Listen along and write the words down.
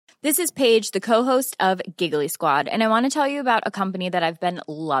This is Paige, the co-host of Giggly Squad, and I want to tell you about a company that I've been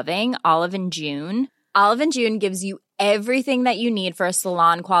loving, Olive & June. Olive & June gives you everything that you need for a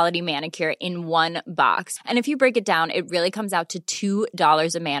salon-quality manicure in one box. And if you break it down, it really comes out to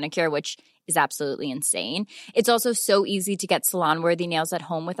 $2 a manicure, which is absolutely insane. It's also so easy to get salon-worthy nails at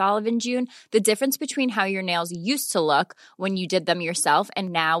home with Olive & June. The difference between how your nails used to look when you did them yourself and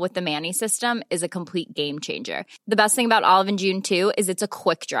now with the Mani system is a complete game changer. The best thing about Olive & June, too, is it's a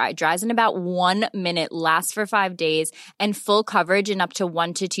quick dry. Dries in about 1 minute, lasts for 5 days, and full coverage in up to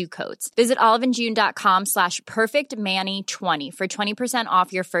 1 to 2 coats. Visit oliveandjune.com/perfectmani20 for 20%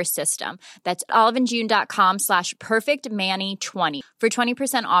 off your first system. That's oliveandjune.com/perfectmani20 for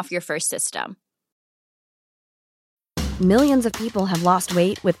 20% off your first system. Millions of people have lost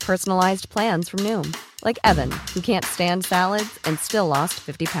weight with personalized plans from Noom. Like Evan, who can't stand salads and still lost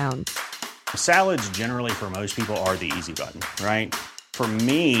 50 pounds. Salads generally for most people are the easy button, right? For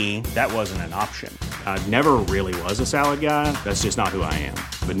me, that wasn't an option. I never really was a salad guy. That's just not who I am.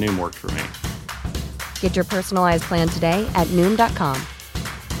 But Noom worked for me. Get your personalized plan today at Noom.com.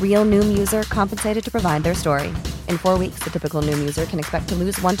 Real Noom user compensated to provide their story. In 4 weeks, the typical Noom user can expect to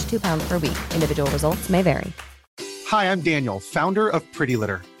lose 1 to 2 pounds per week. Individual results may vary. Hi, I'm Daniel, founder of Pretty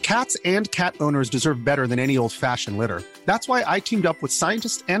Litter. Cats and cat owners deserve better than any old-fashioned litter. That's why I teamed up with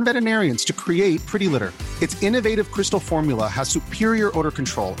scientists and veterinarians to create Pretty Litter. Its innovative crystal formula has superior odor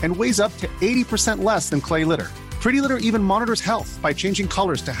control and weighs up to 80% less than clay litter. Pretty Litter even monitors health by changing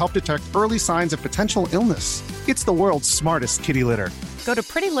colors to help detect early signs of potential illness. It's the world's smartest kitty litter. Go to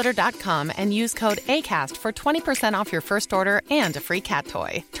prettylitter.com and use code ACAST for 20% off your first order and a free cat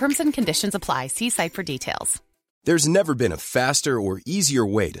toy. Terms and conditions apply. See site for details. There's never been a faster or easier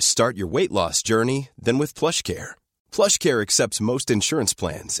way to start your weight loss journey than with PlushCare. PlushCare accepts most insurance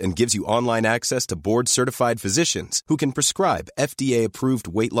plans and gives you online access to board-certified physicians who can prescribe FDA-approved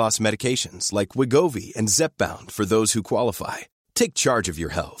weight loss medications like Wegovy and Zepbound for those who qualify. Take charge of your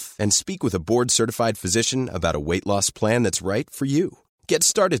health and speak with a board-certified physician about a weight loss plan that's right for you. Get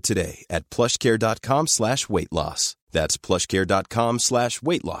started today at plushcare.com/weight loss. That's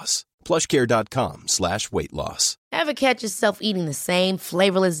plushcare.com/weight loss. plushcare.com/weight loss. Ever catch yourself eating the same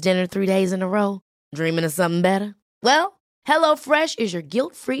flavorless dinner 3 days in a row? Dreaming of something better? Well, HelloFresh is your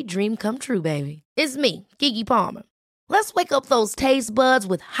guilt-free dream come true, baby. It's me, Keke Palmer. Let's wake up those taste buds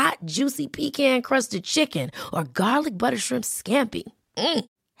with hot, juicy pecan-crusted chicken or garlic butter shrimp scampi.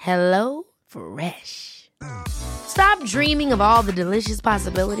 Hello Fresh. Stop dreaming of all the delicious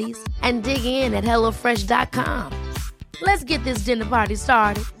possibilities and dig in at HelloFresh.com. Let's get this dinner party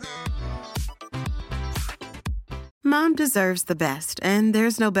started. Mom deserves the best, and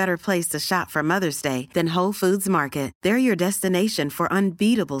there's no better place to shop for Mother's Day than Whole Foods Market. They're your destination for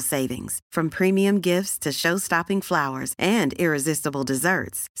unbeatable savings, from premium gifts to show-stopping flowers and irresistible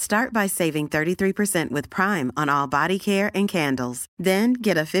desserts. Start by saving 33% with Prime on all body care and candles. Then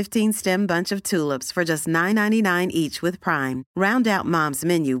get a 15-stem bunch of tulips for just $9.99 each with Prime. Round out Mom's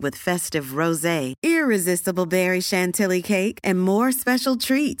menu with festive rosé, irresistible berry chantilly cake, and more special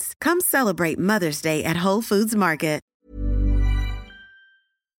treats. Come celebrate Mother's Day at Whole Foods Market.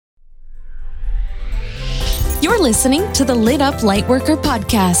 You're listening to the Lit Up Lightworker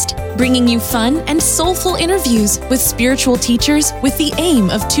podcast, bringing you fun and soulful interviews with spiritual teachers with the aim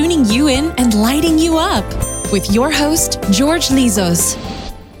of tuning you in and lighting you up. With your host, George Lizos.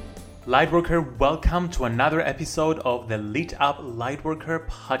 Lightworker, welcome to another episode of the Lit Up Lightworker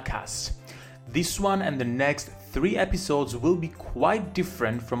podcast. This one and the next 3 episodes will be quite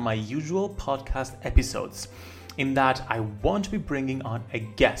different from my usual podcast episodes, in that I won't be bringing on a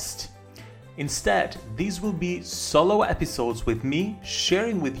guest. Instead, these will be solo episodes with me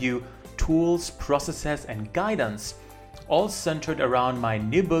sharing with you tools, processes, and guidance, all centered around my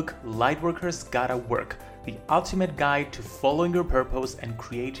new book, Lightworkers Gotta Work, the ultimate guide to following your purpose and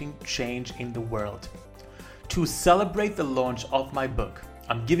creating change in the world. To celebrate the launch of my book,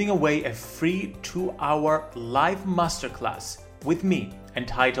 I'm giving away a free 2-hour live masterclass with me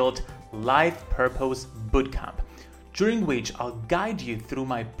entitled Life Purpose Bootcamp, during which I'll guide you through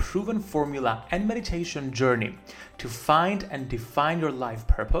my proven formula and meditation journey to find and define your life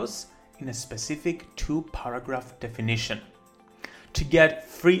purpose in a specific 2-paragraph definition. To get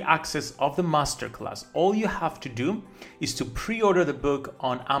free access of the masterclass, all you have to do is to pre-order the book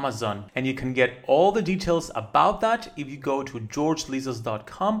on Amazon, and you can get all the details about that if you go to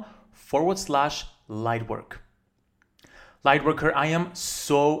georgelizos.com/lightwork. Lightworker, I am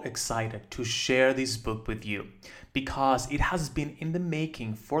so excited to share this book with you because it has been in the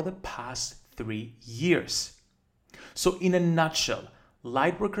making for the past 3 years. So in a nutshell,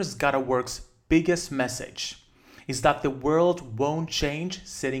 Lightworkers Gotta Work's biggest message is that the world won't change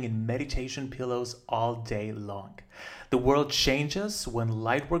sitting in meditation pillows all day long. The world changes when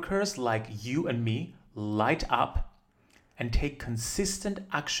lightworkers like you and me light up and take consistent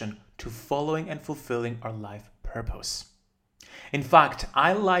action to following and fulfilling our life purpose. In fact,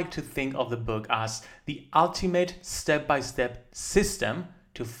 I like to think of the book as the ultimate step-by-step system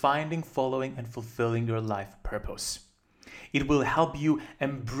to finding, following, and fulfilling your life purpose. It will help you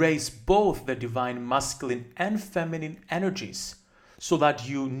embrace both the divine masculine and feminine energies so that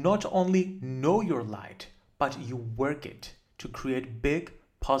you not only know your light, but you work it to create big,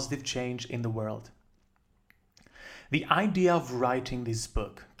 positive change in the world. The idea of writing this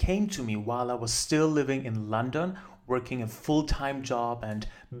book came to me while I was still living in London, working a full-time job and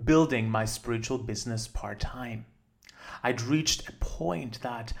building my spiritual business part-time. I'd reached a point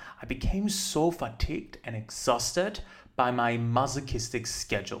that I became so fatigued and exhausted by my masochistic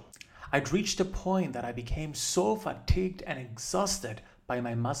schedule. I'd reached a point that I became so fatigued and exhausted by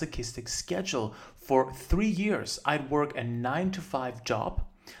my masochistic schedule. For 3 years, I'd work a 9-to-5 job,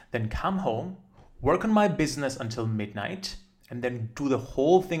 then come home, work on my business until midnight, and then do the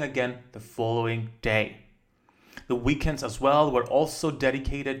whole thing again the following day. The weekends as well were also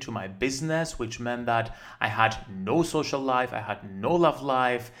dedicated to my business, which meant that I had no social life, I had no love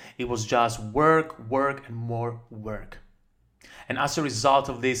life. It was just work, work, and more work. And as a result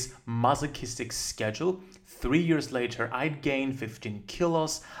of this masochistic schedule, 3 years later, I'd gained 15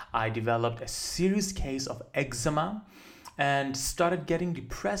 kilos. I developed a serious case of eczema and started getting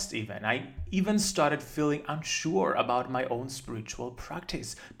depressed even. I even started feeling unsure about my own spiritual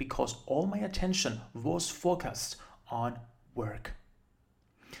practice because all my attention was focused on work.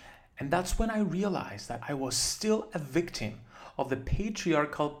 And that's when I realized that I was still a victim of the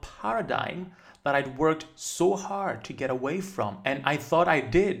patriarchal paradigm that I'd worked so hard to get away from, and I thought I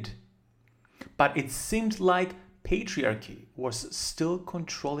did. But it seemed like patriarchy was still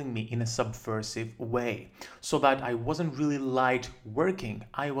controlling me in a subversive way, so that I wasn't really light working,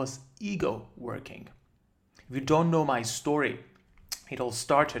 I was ego working. If you don't know my story, it all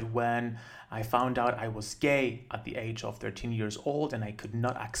started when I found out I was gay at the age of 13 years old, and I could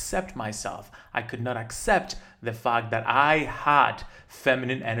not accept myself. I could not accept the fact that I had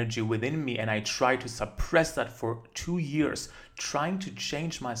feminine energy within me, and I tried to suppress that for 2 years, trying to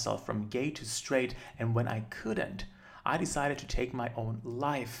change myself from gay to straight. And when I couldn't, I decided to take my own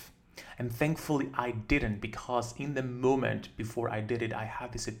life. And thankfully I didn't, because in the moment before I did it, I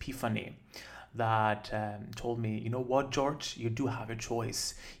had this epiphany that told me, you know what, George, you do have a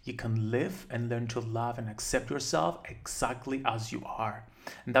choice. You can live and learn to love and accept yourself exactly as you are.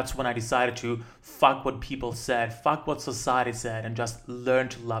 And that's when I decided to fuck what people said, fuck what society said, and just learn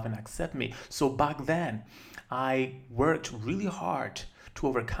to love and accept me. So back then, I worked really hard to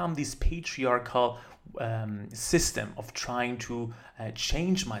overcome this patriarchal system of trying to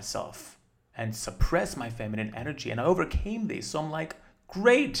change myself and suppress my feminine energy. And I overcame this. So I'm like,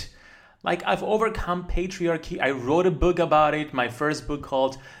 great. Like, I've overcome patriarchy. I wrote a book about it. My first book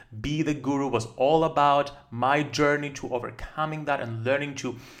called Be the Guru was all about my journey to overcoming that and learning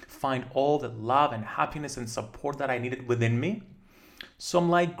to find all the love and happiness and support that I needed within me. So I'm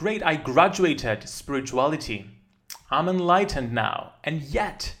like, great, I graduated spirituality. I'm enlightened now. And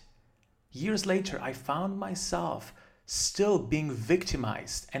yet, years later, I found myself still being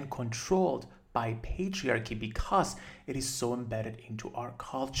victimized and controlled by patriarchy because it is so embedded into our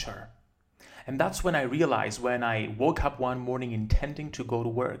culture. And that's when I realized, when I woke up one morning intending to go to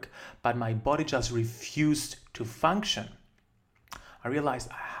work, but my body just refused to function, I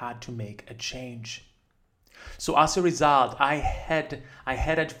realized I had to make a change. So as a result, I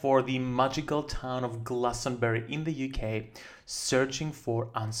headed for the magical town of Glastonbury in the UK, searching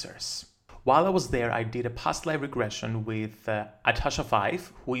for answers. While I was there, I did a past life regression with Atasha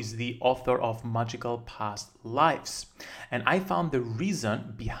 5, who is the author of Magical Past Lives. And I found the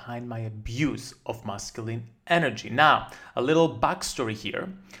reason behind my abuse of masculine energy. Now, a little backstory here.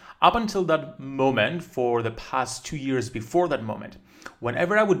 Up until that moment, for the past 2 years before that moment,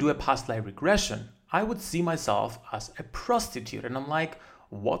 whenever I would do a past life regression, I would see myself as a prostitute. And I'm like,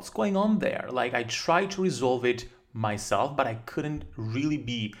 what's going on there? Like, I tried to resolve it myself, but I couldn't really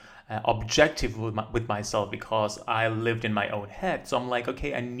be objective with myself because I lived in my own head. So I'm like,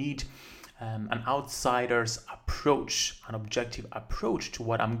 okay, I need an outsider's approach, an objective approach to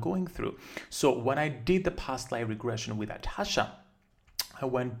what I'm going through. So when I did the past life regression with Atasha, I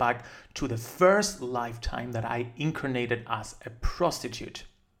went back to the first lifetime that I incarnated as a prostitute.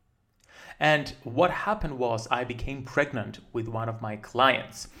 And what happened was I became pregnant with one of my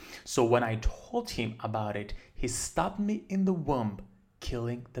clients. So when I told him about it, he stabbed me in the womb,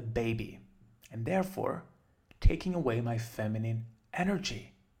 killing the baby. And therefore, taking away my feminine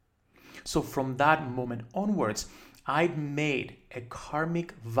energy. So from that moment onwards, I'd made a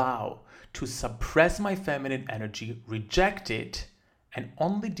karmic vow to suppress my feminine energy, reject it, and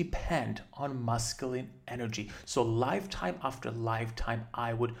only depend on masculine energy. So lifetime after lifetime,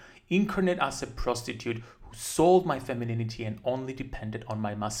 I would incarnate as a prostitute who sold my femininity and only depended on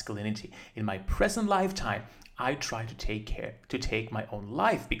my masculinity. In my present lifetime, I tried to take my own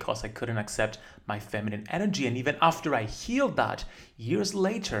life because I couldn't accept my feminine energy. And even after I healed that, years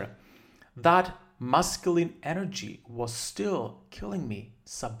later, that masculine energy was still killing me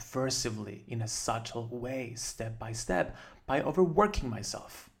subversively in a subtle way, step by step, by overworking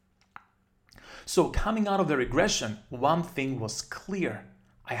myself. So coming out of the regression, one thing was clear.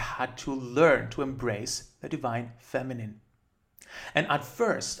 I had to learn to embrace the divine feminine. And at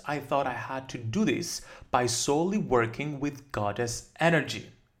first, I thought I had to do this by solely working with goddess energy.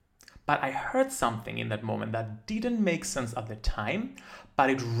 But I heard something in that moment that didn't make sense at the time, but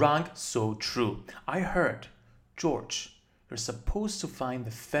it rang so true. I heard, George, you're supposed to find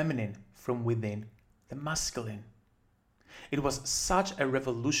the feminine from within the masculine. It was such a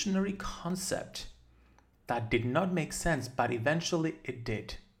revolutionary concept that did not make sense, but eventually it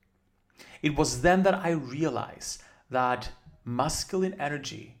did. It was then that I realized that masculine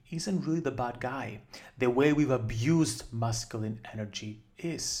energy isn't really the bad guy, the way we've abused masculine energy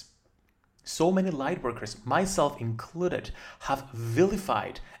is. So many lightworkers, myself included, have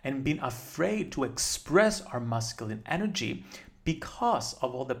vilified and been afraid to express our masculine energy because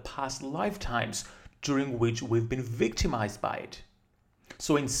of all the past lifetimes during which we've been victimized by it.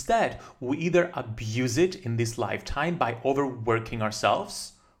 So instead, we either abuse it in this lifetime by overworking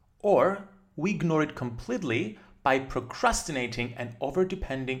ourselves, or we ignore it completely by procrastinating and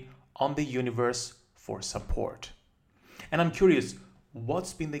overdepending on the universe for support. And I'm curious,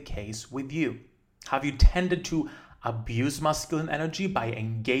 what's been the case with you? Have you tended to abuse masculine energy by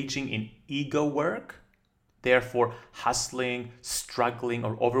engaging in ego work, therefore hustling, struggling,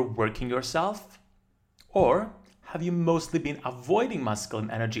 or overworking yourself? Or have you mostly been avoiding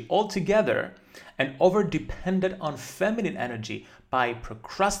masculine energy altogether and over-depended on feminine energy by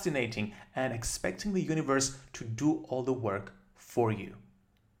procrastinating and expecting the universe to do all the work for you?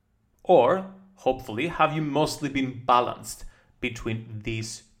 Or, hopefully, have you mostly been balanced between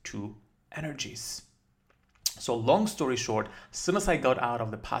these two energies? So long story short, as soon as I got out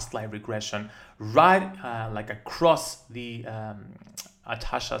of the past life regression, right across the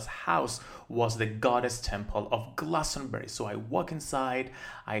Atasha's house was the goddess temple of Glastonbury. So I walk inside,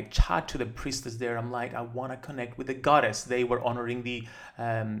 I chat to the priestess there. I'm like, I want to connect with the goddess. They were honoring the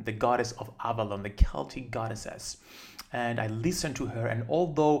goddess of Avalon, the Celtic goddesses. And I listened to her, and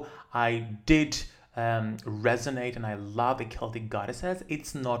although I did resonate and I love the Celtic goddesses,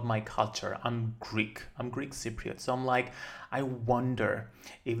 it's not my culture. I'm Greek Cypriot. So I'm like, I wonder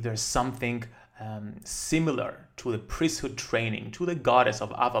if there's something similar to the priesthood training, to the goddess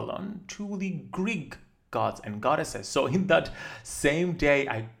of Avalon, to the Greek gods and goddesses. So in that same day,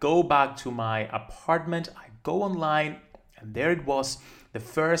 I go back to my apartment, I go online, and there it was, the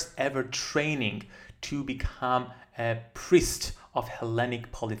first ever training to become a priest of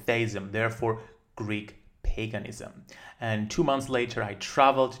Hellenic polytheism, therefore Greek paganism. And 2 months later, I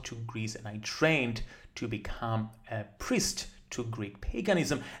traveled to Greece and I trained to become a priest to Greek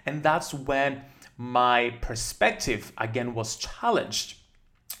paganism. And that's when my perspective again was challenged,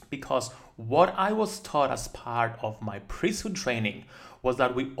 because what I was taught as part of my priesthood training was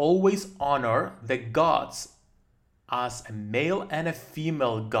that we always honor the gods as a male and a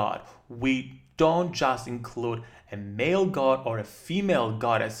female god. We don't just include a male god or a female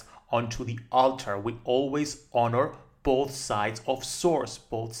goddess onto the altar. We always honor both sides of source,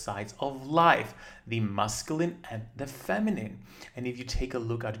 both sides of life, the masculine and the feminine. And if you take a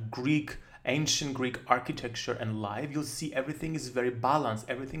look at ancient Greek architecture and life, you'll see everything is very balanced,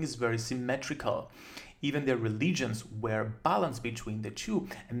 everything is very symmetrical. Even their religions were balanced between the two.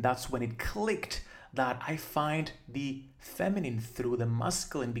 And that's when it clicked that I find the feminine through the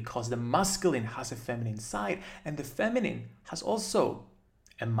masculine, because the masculine has a feminine side and the feminine has also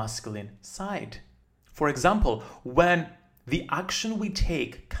a masculine side. For example, when the action we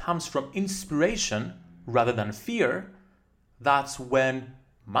take comes from inspiration rather than fear, that's when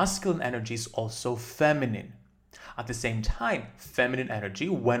masculine energy is also feminine. At the same time, feminine energy,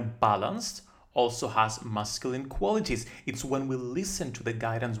 when balanced, also has masculine qualities. It's when we listen to the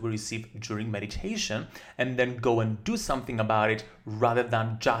guidance we receive during meditation and then go and do something about it, rather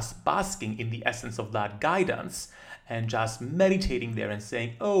than just basking in the essence of that guidance and just meditating there and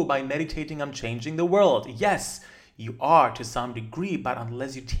saying, oh, by meditating I'm changing the world. Yes, you are to some degree, but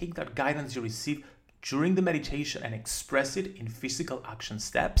unless you take that guidance you receive during the meditation and express it in physical action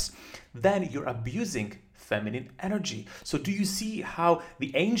steps, then you're abusing feminine energy. So do you see how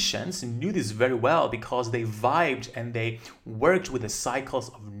the ancients knew this very well, because they vibed and they worked with the cycles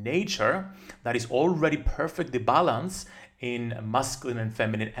of nature that is already perfectly balanced in masculine and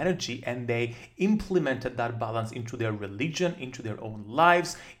feminine energy, and they implemented that balance into their religion, into their own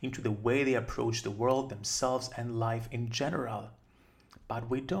lives, into the way they approach the world, themselves, and life in general. But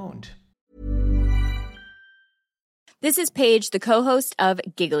we don't. This is Paige, the co-host of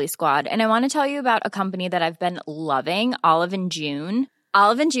Giggly Squad, and I want to tell you about a company that I've been loving, Olive & June.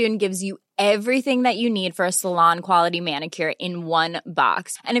 Olive & June gives you everything that you need for a salon-quality manicure in one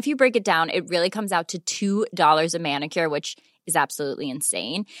box. And if you break it down, it really comes out to $2 a manicure, which is absolutely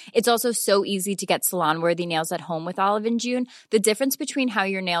insane. It's also so easy to get salon-worthy nails at home with Olive & June. The difference between how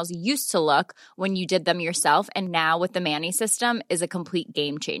your nails used to look when you did them yourself and now with the Mani system is a complete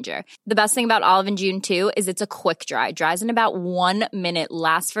game changer. The best thing about Olive & June, too, is it's a quick dry. Dries in about 1 minute,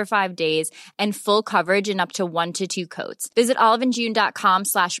 lasts for 5 days, and full coverage in up to 1 to 2 coats. Visit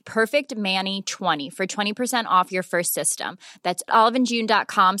oliveandjune.com/perfectmani20 for 20% off your first system. That's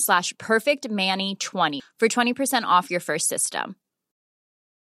oliveandjune.com/perfectmani20 for 20% off your first system.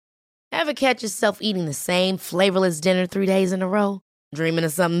 Ever catch yourself eating the same flavorless dinner 3 days in a row? Dreaming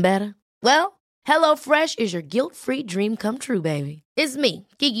of something better? Well, HelloFresh is your guilt-free dream come true, baby. It's me,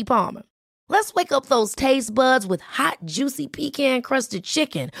 Keke Palmer. Let's wake up those taste buds with hot, juicy pecan-crusted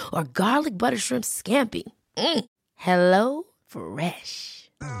chicken or garlic butter shrimp scampi. Hello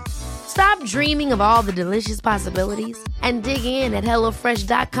Fresh. Stop dreaming of all the delicious possibilities and dig in at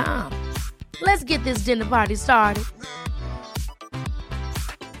HelloFresh.com. Let's get this dinner party started.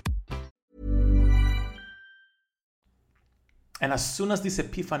 And as soon as this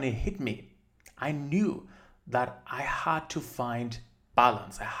epiphany hit me, I knew that I had to find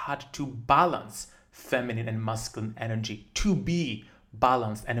balance. I had to balance feminine and masculine energy to be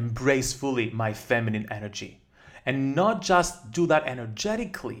balanced and embrace fully my feminine energy. And not just do that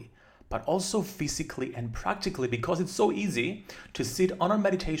energetically, but also physically and practically, because it's so easy to sit on our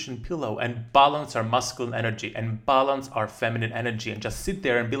meditation pillow and balance our masculine energy and balance our feminine energy and just sit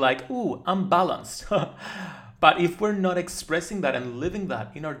there and be like, ooh, I'm balanced. But if we're not expressing that and living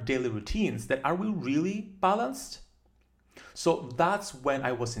that in our daily routines, then are we really balanced? So that's when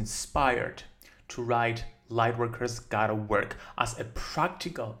I was inspired to write Lightworkers Gotta Work as a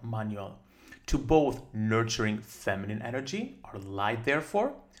practical manual to both nurturing feminine energy, or light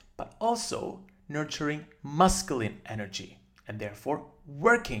therefore, but also nurturing masculine energy and therefore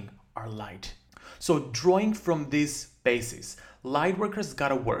working our light. So drawing from this basis, Lightworkers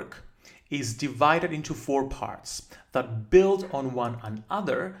Gotta Work is divided into 4 parts that build on one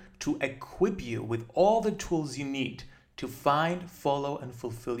another to equip you with all the tools you need to find, follow, and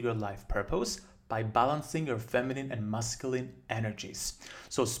fulfill your life purpose by balancing your feminine and masculine energies.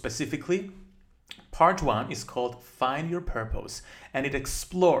 So specifically, part 1 is called Find Your Purpose, and it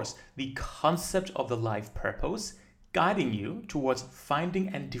explores the concept of the life purpose, guiding you towards finding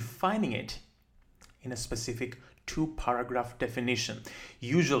and defining it in a specific 2-paragraph definition.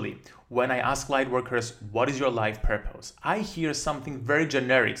 Usually, when I ask Lightworkers, what is your life purpose? I hear something very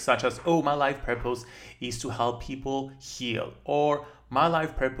generic, such as, oh, my life purpose is to help people heal, or my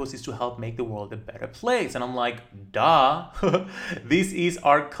life purpose is to help make the world a better place. And I'm like, duh, this is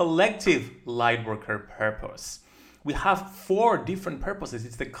our collective Lightworker purpose. We have 4 different purposes.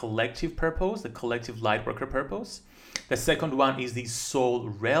 It's the collective purpose, the collective Lightworker purpose. The second one is the soul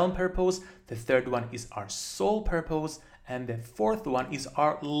realm purpose. The third one is our soul purpose. And the fourth one is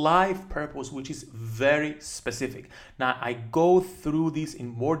our life purpose, which is very specific. Now, I go through this in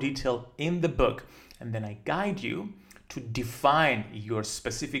more detail in the book, and then I guide you to define your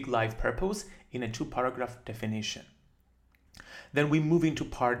specific life purpose in a 2-paragraph definition. Then we move into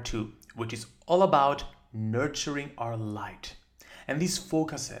part 2, which is all about nurturing our light. And this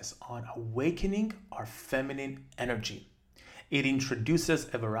focuses on awakening our feminine energy. It introduces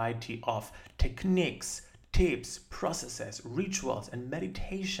a variety of techniques, tips, processes, rituals, and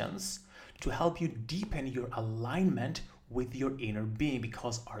meditations to help you deepen your alignment with your inner being,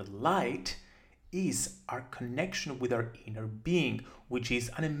 because our light is our connection with our inner being, which is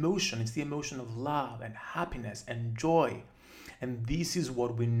an emotion. It's the emotion of love and happiness and joy. And this is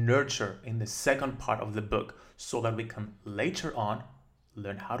what we nurture in the second part of the book, so that we can later on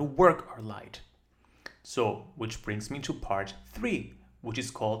learn how to work our light. So, which brings me to part 3, which is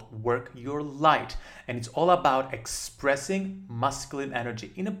called Work Your Light. And it's all about expressing masculine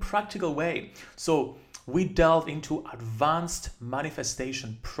energy in a practical way. So we delve into advanced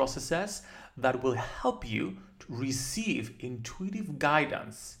manifestation processes that will help you to receive intuitive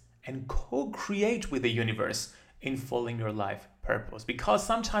guidance and co-create with the universe in following your life purpose. Because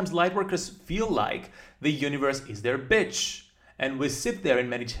sometimes lightworkers feel like the universe is their bitch. And we sit there in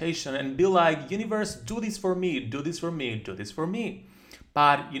meditation and be like, universe, do this for me, do this for me, do this for me.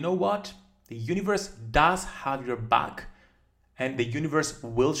 But you know what? The universe does have your back, and the universe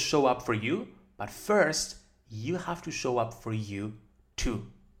will show up for you. But first, you have to show up for you too.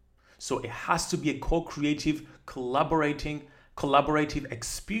 So it has to be a co-creative, collaborative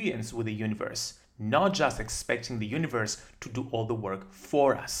experience with the universe, not just expecting the universe to do all the work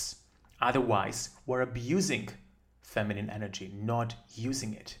for us. Otherwise, we're abusing feminine energy, not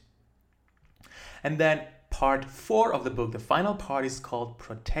using it. And then part 4 of the book, the final part, is called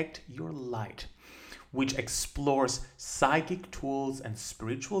Protect Your Light, which explores psychic tools and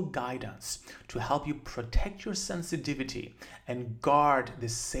spiritual guidance to help you protect your sensitivity and guard the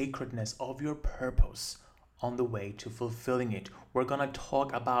sacredness of your purpose on the way to fulfilling it. We're going to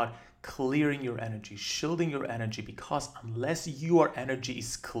talk about clearing your energy, shielding your energy, because unless your energy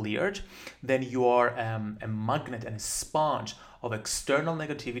is cleared, then you are a magnet and a sponge of external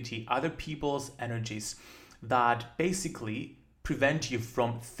negativity, other people's energies that basically prevent you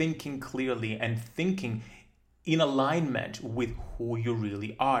from thinking clearly and thinking in alignment with who you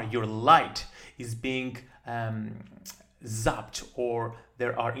really are. Your light is being zapped, or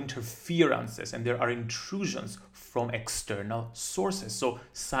there are interferences and there are intrusions from external sources. So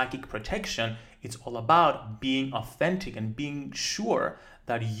psychic protection, it's all about being authentic and being sure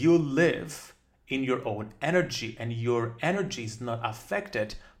that you live in your own energy and your energy is not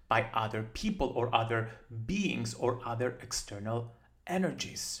affected by other people or other beings or other external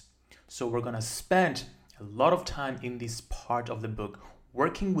energies. So we're going to spend a lot of time in this part of the book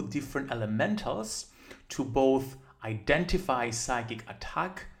working with different elementals to both identify psychic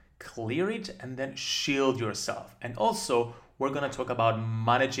attack, clear it, and then shield yourself. And also, we're going to talk about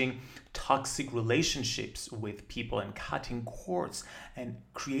managing toxic relationships with people and cutting cords and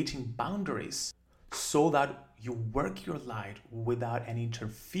creating boundaries so that you work your light without any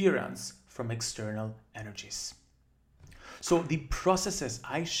interference from external energies. So the processes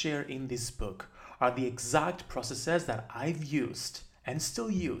I share in this book are the exact processes that I've used and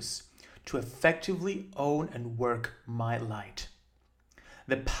still use to effectively own and work my light.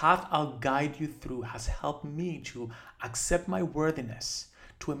 The path I'll guide you through has helped me to accept my worthiness,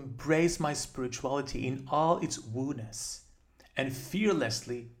 to embrace my spirituality in all its woo-ness, and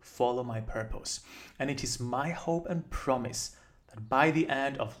fearlessly follow my purpose. And it is my hope and promise that by the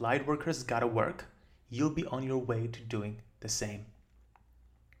end of Lightworkers Gotta Work, you'll be on your way to doing the same.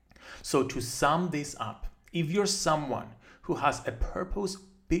 So to sum this up, if you're someone who has a purpose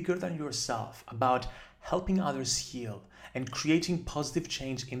bigger than yourself about helping others heal and creating positive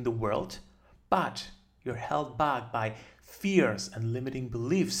change in the world, but you're held back by fears and limiting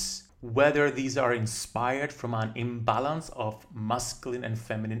beliefs, whether these are inspired from an imbalance of masculine and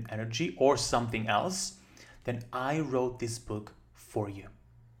feminine energy or something else, then I wrote this book for you.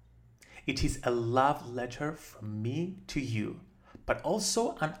 It is a love letter from me to you, but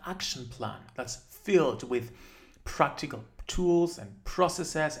also an action plan that's filled with practical tools and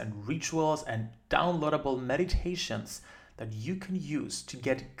processes and rituals and downloadable meditations that you can use to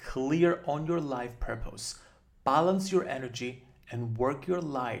get clear on your life purpose, balance your energy, and work your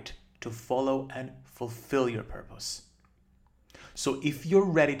light to follow and fulfill your purpose. So if you're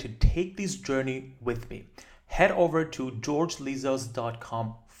ready to take this journey with me, head over to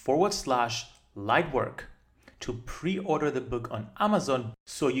georgelizos.com/lightwork to pre-order the book on Amazon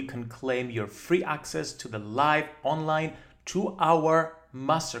so you can claim your free access to the live online 2-hour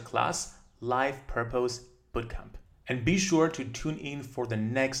masterclass Life Purpose Bootcamp. And be sure to tune in for the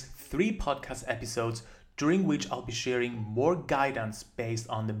next 3 podcast episodes during which I'll be sharing more guidance based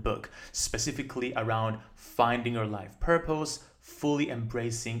on the book, specifically around finding your life purpose, fully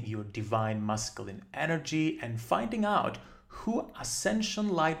embracing your divine masculine energy, and finding out who Ascension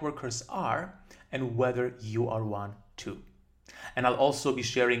Lightworkers are and whether you are one too. And I'll also be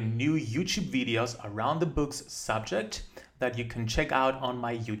sharing new YouTube videos around the book's subject that you can check out on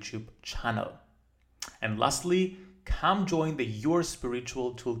my YouTube channel. And lastly, come join the Your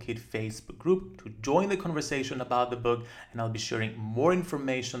Spiritual Toolkit Facebook group to join the conversation about the book, and I'll be sharing more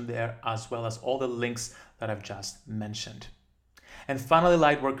information there as well as all the links that I've just mentioned. And finally,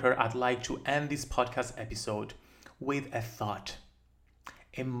 Lightworker, I'd like to end this podcast episode with a thought.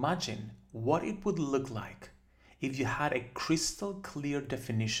 Imagine what it would look like if you had a crystal clear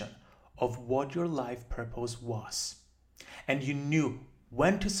definition of what your life purpose was, and you knew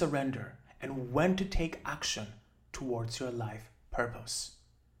when to surrender and when to take action towards your life purpose.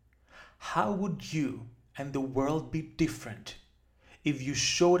 How would you and the world be different if you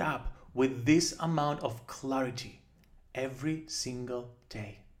showed up with this amount of clarity every single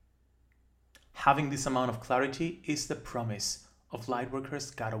day. Having this amount of clarity is the promise of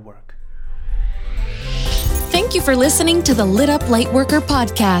Lightworkers Gotta Work. Thank you for listening to the Lit Up Lightworker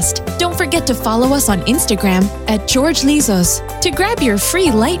podcast. Don't forget to follow us on Instagram at George Lizos to grab your free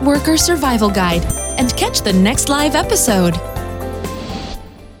Lightworker survival guide and catch the next live episode.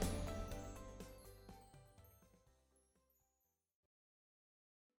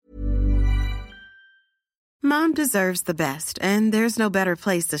 Mom deserves the best, and there's no better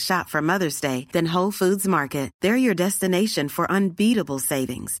place to shop for Mother's Day than Whole Foods Market. They're your destination for unbeatable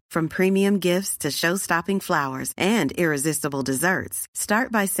savings, from premium gifts to show-stopping flowers and irresistible desserts.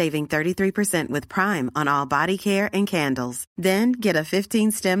 Start by saving 33% with Prime on all body care and candles. Then get a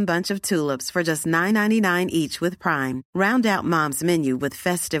 15-stem bunch of tulips for just $9.99 each with Prime. Round out Mom's menu with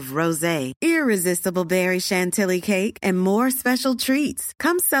festive rosé, irresistible berry chantilly cake, and more special treats.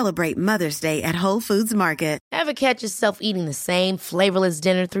 Come celebrate Mother's Day at Whole Foods Market. Ever catch yourself eating the same flavorless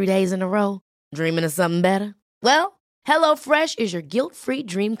dinner 3 days in a row? Dreaming of something better? Well, HelloFresh is your guilt-free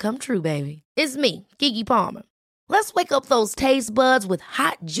dream come true, baby. It's me, Keke Palmer. Let's wake up those taste buds with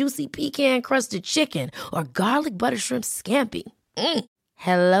hot, juicy pecan-crusted chicken or garlic butter shrimp scampi.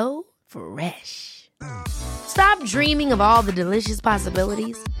 HelloFresh. Stop dreaming of all the delicious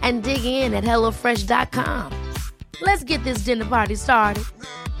possibilities and dig in at HelloFresh.com. Let's get this dinner party started.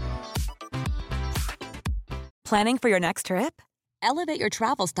 Planning for your next trip? Elevate your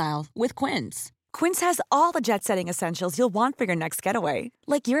travel style with Quince. Quince has all the jet-setting essentials you'll want for your next getaway,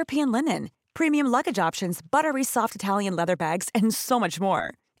 like European linen, premium luggage options, buttery soft Italian leather bags, and so much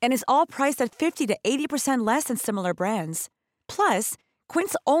more. And is all priced at 50 to 80% less than similar brands. Plus,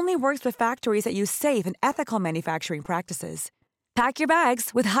 Quince only works with factories that use safe and ethical manufacturing practices. Pack your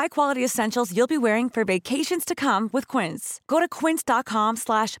bags with high-quality essentials you'll be wearing for vacations to come with Quince. Go to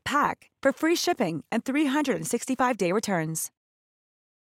quince.com/pack for free shipping and 365-day returns.